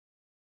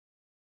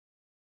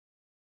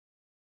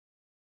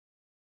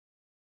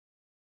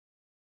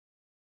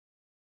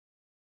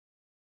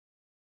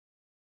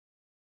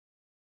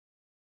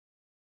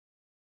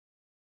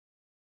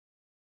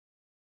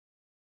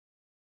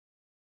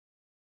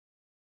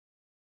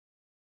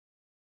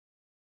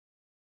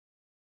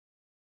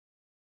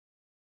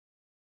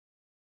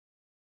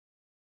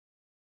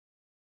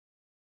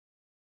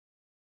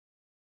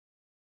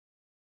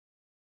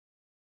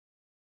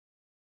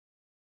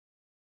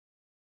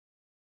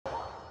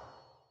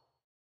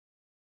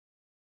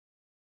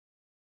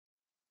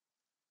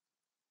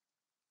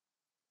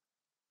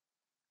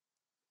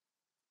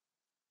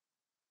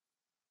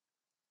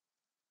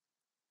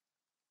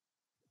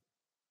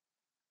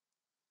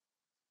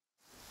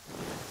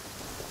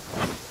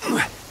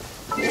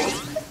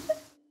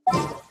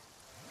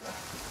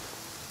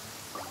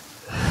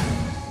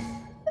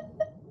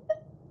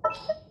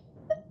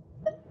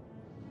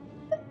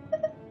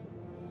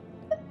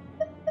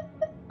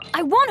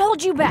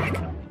hold you back.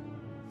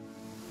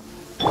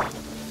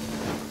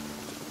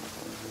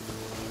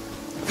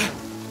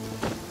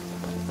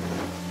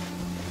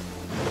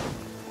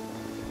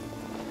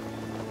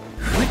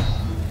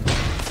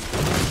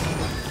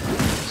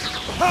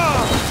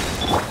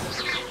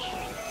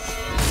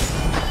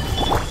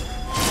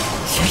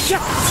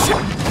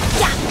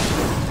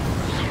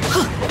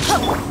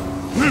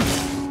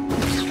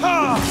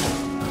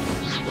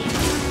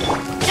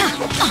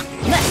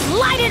 Let's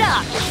light it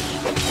up!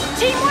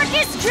 Teamwork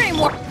is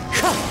dreamwork!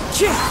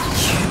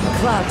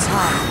 Clouds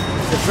high.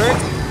 The bird.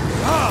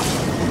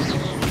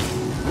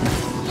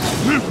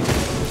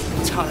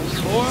 Time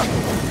for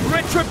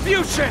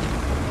retribution!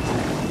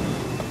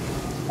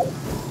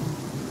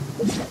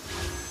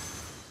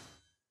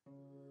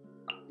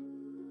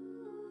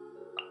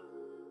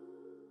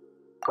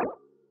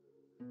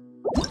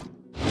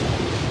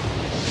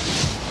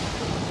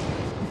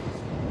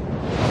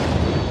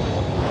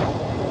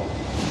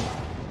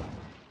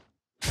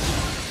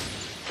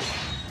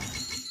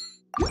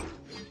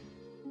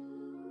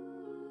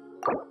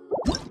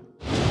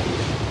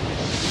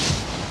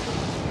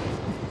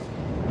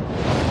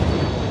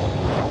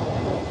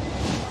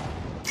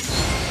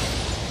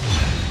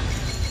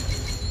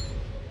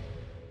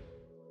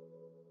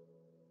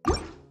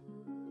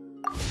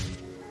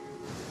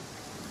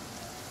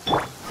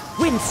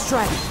 Wind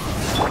strike.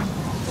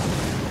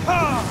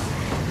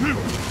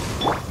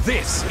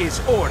 This is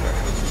order.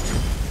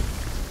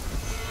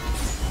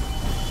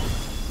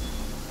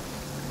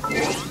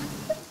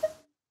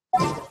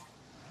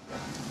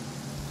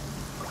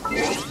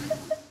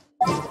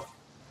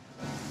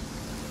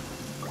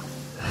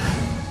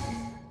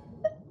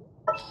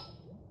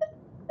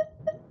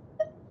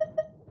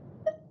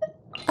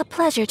 A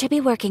pleasure to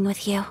be working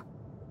with you.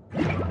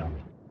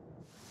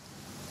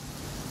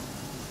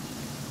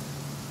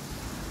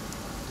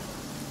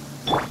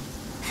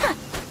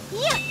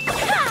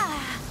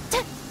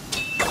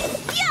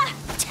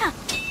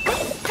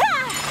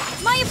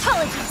 My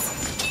apologies.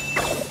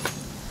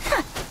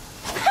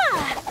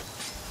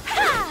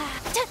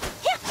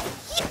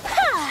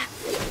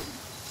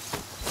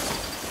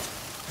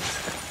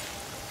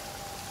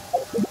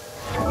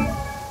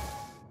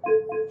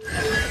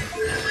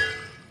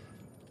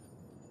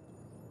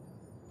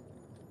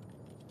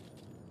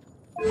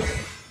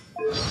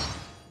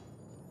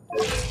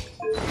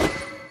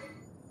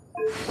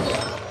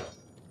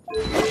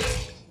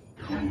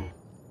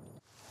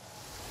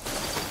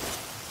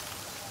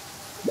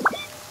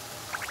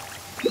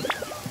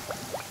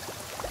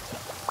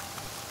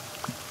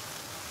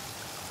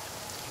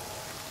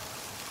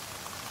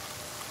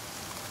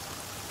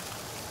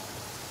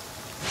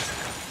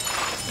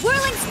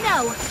 Whirling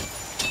snow!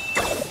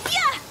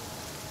 Yeah!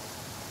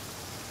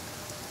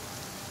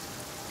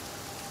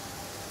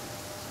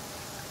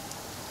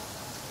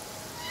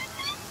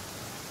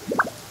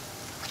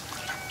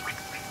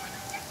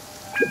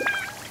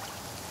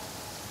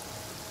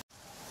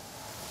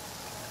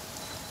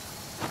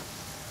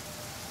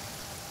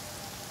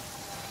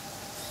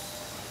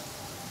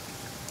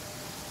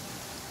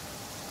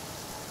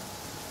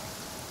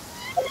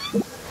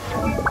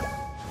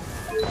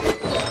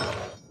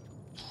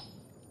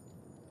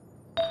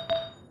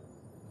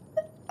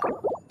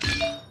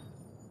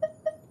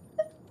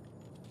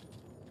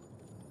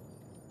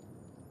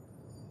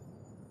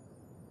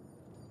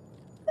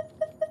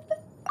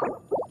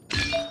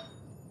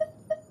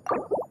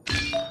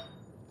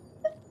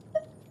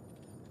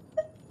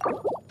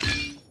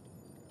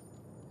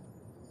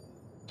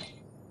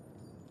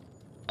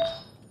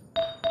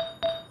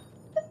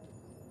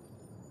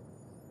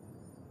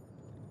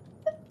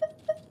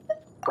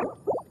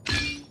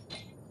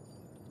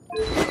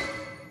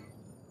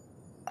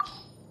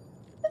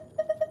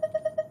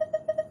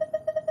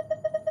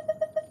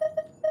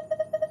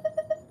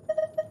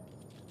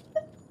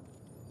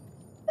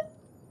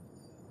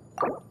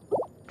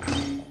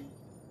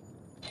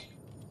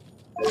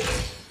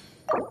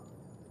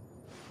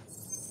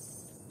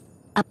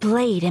 A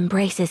blade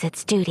embraces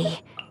its duty,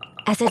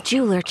 as a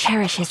jeweler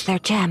cherishes their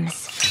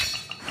gems.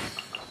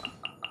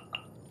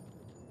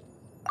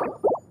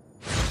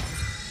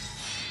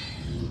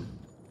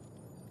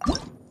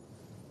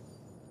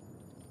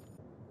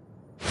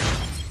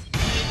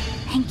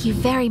 Thank you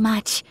very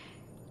much.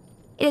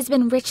 It has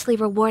been richly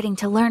rewarding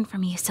to learn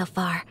from you so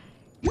far.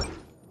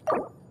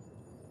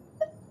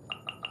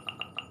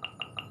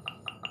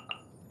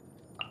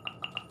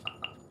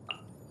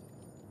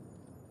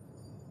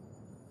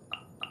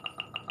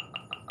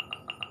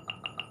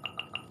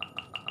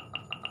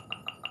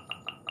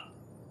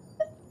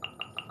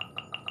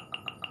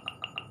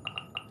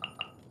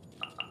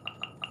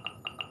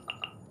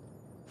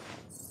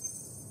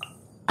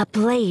 A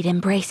blade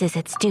embraces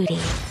its duty,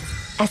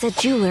 as a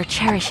jeweler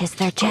cherishes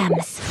their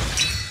gems.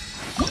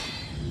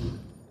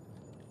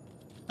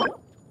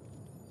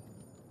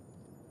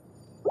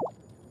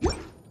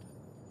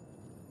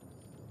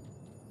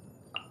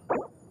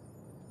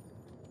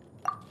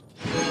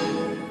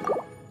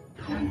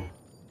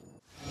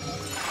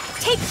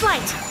 Take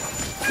flight!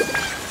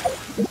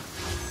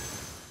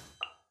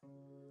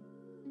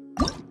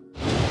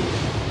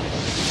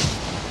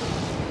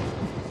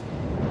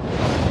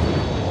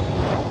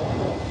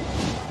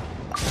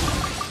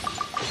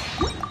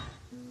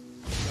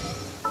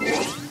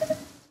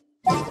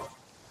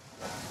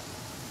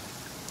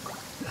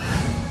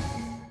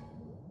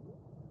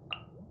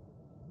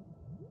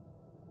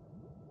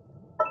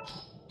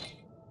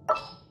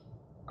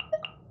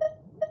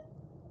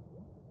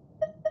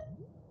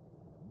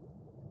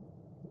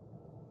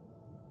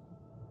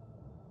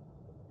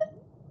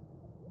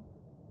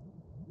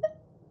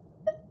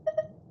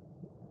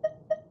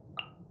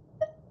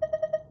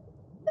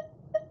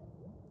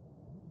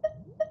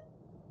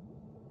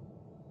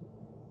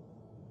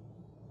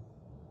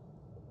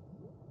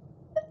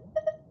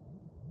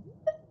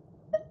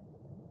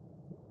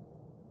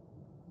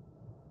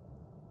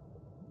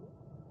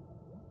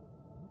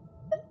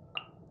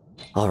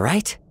 All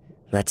right,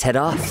 let's head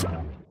off.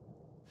 I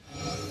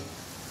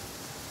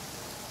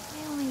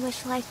only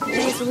wish life could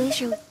be as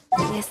leisurely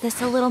as this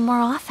a little more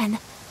often.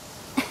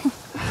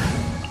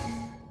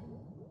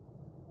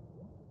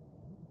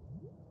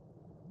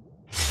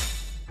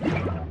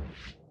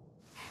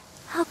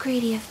 How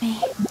greedy of me.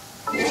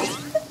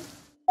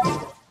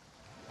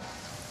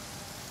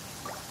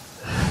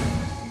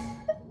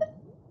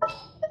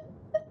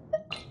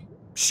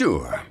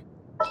 Sure.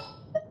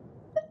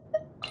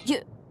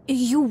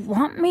 You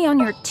want me on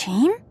your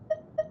team?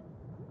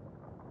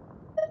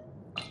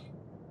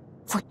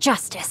 For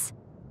justice.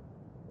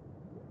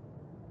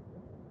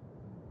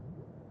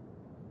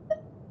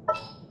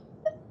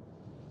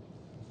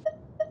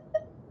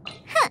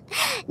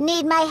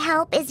 Need my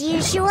help as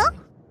usual?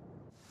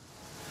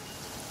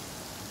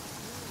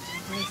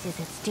 Embraces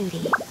its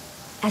duty,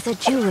 as a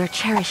jeweler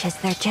cherishes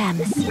their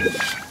gems.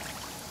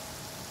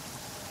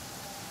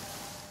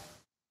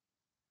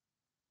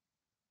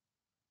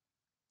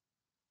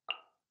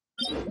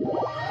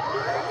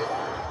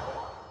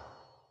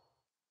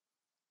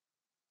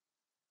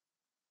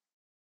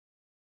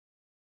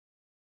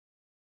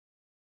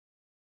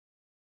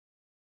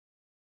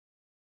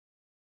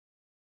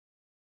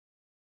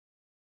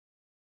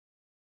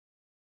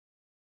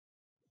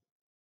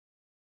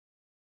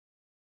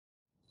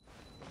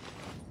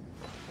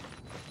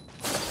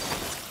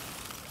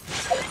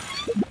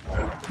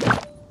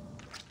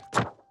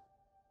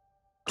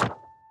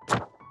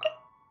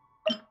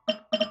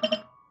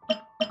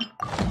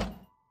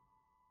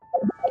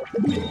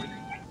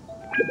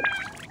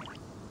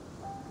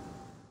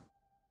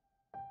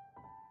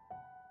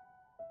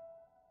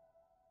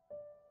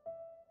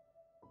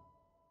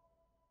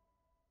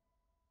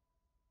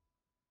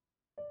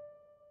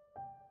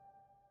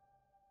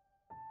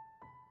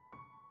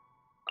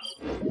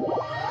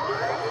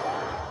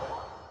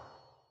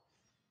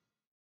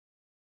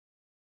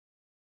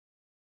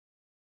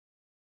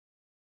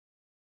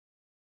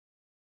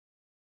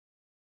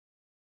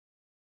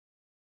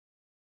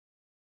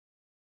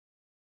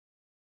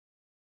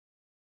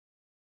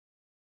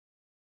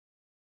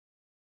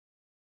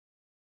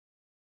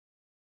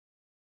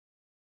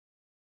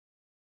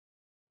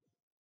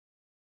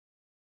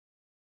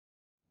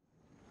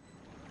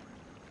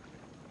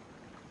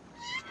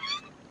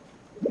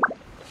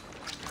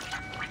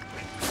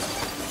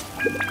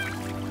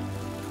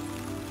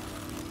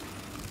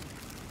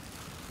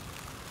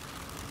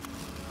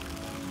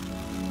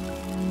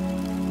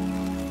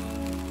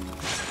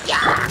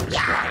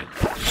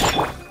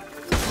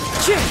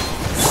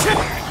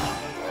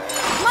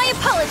 My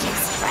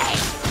apologies.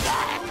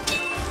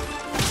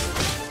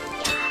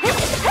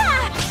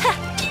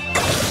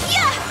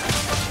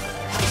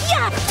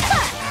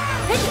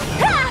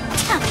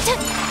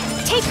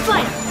 Take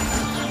flight.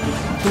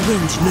 The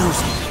wind knows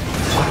me.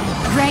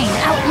 Rain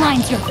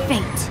outlines your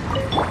fate.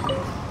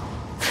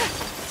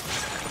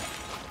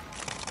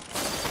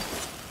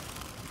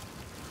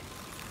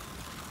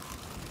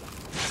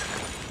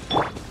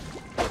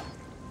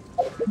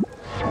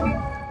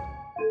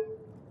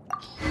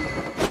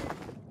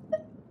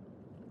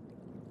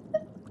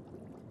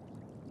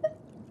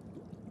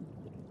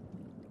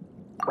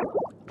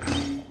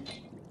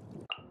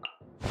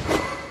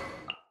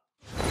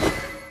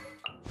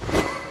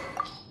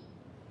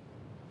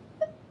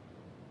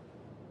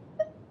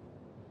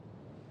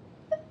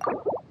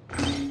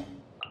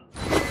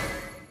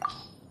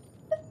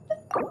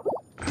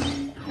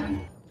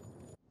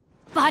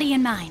 Body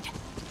and mind.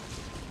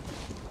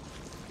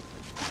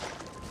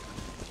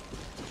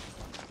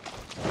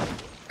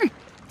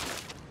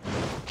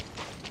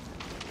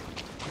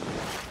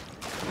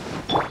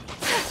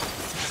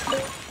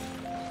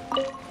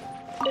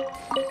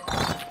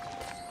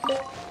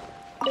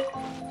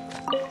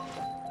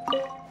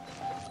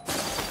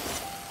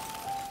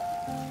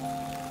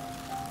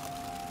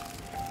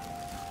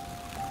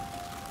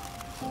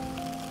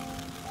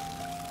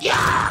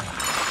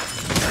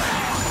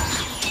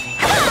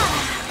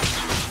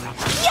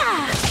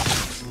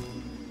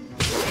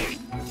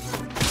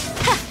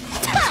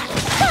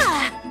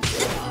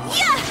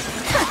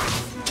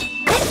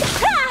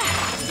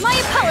 My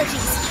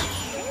apologies.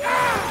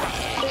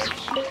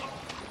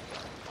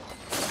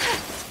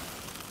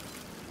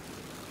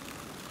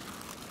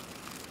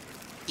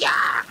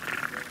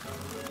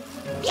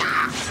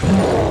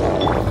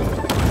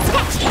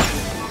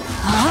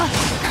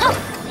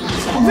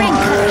 Rain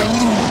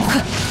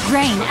cutter.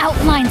 Rain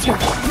outlines your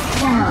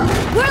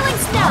whirling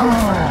snow.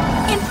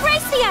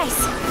 Embrace the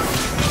ice.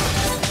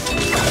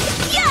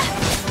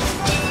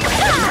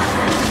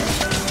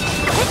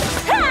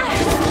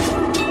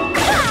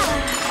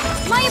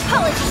 My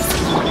apologies.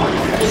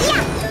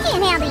 Yeah,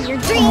 can't handle your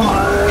dream.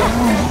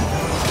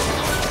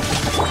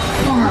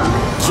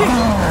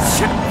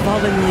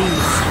 Fallen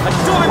leaves.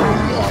 Adorn!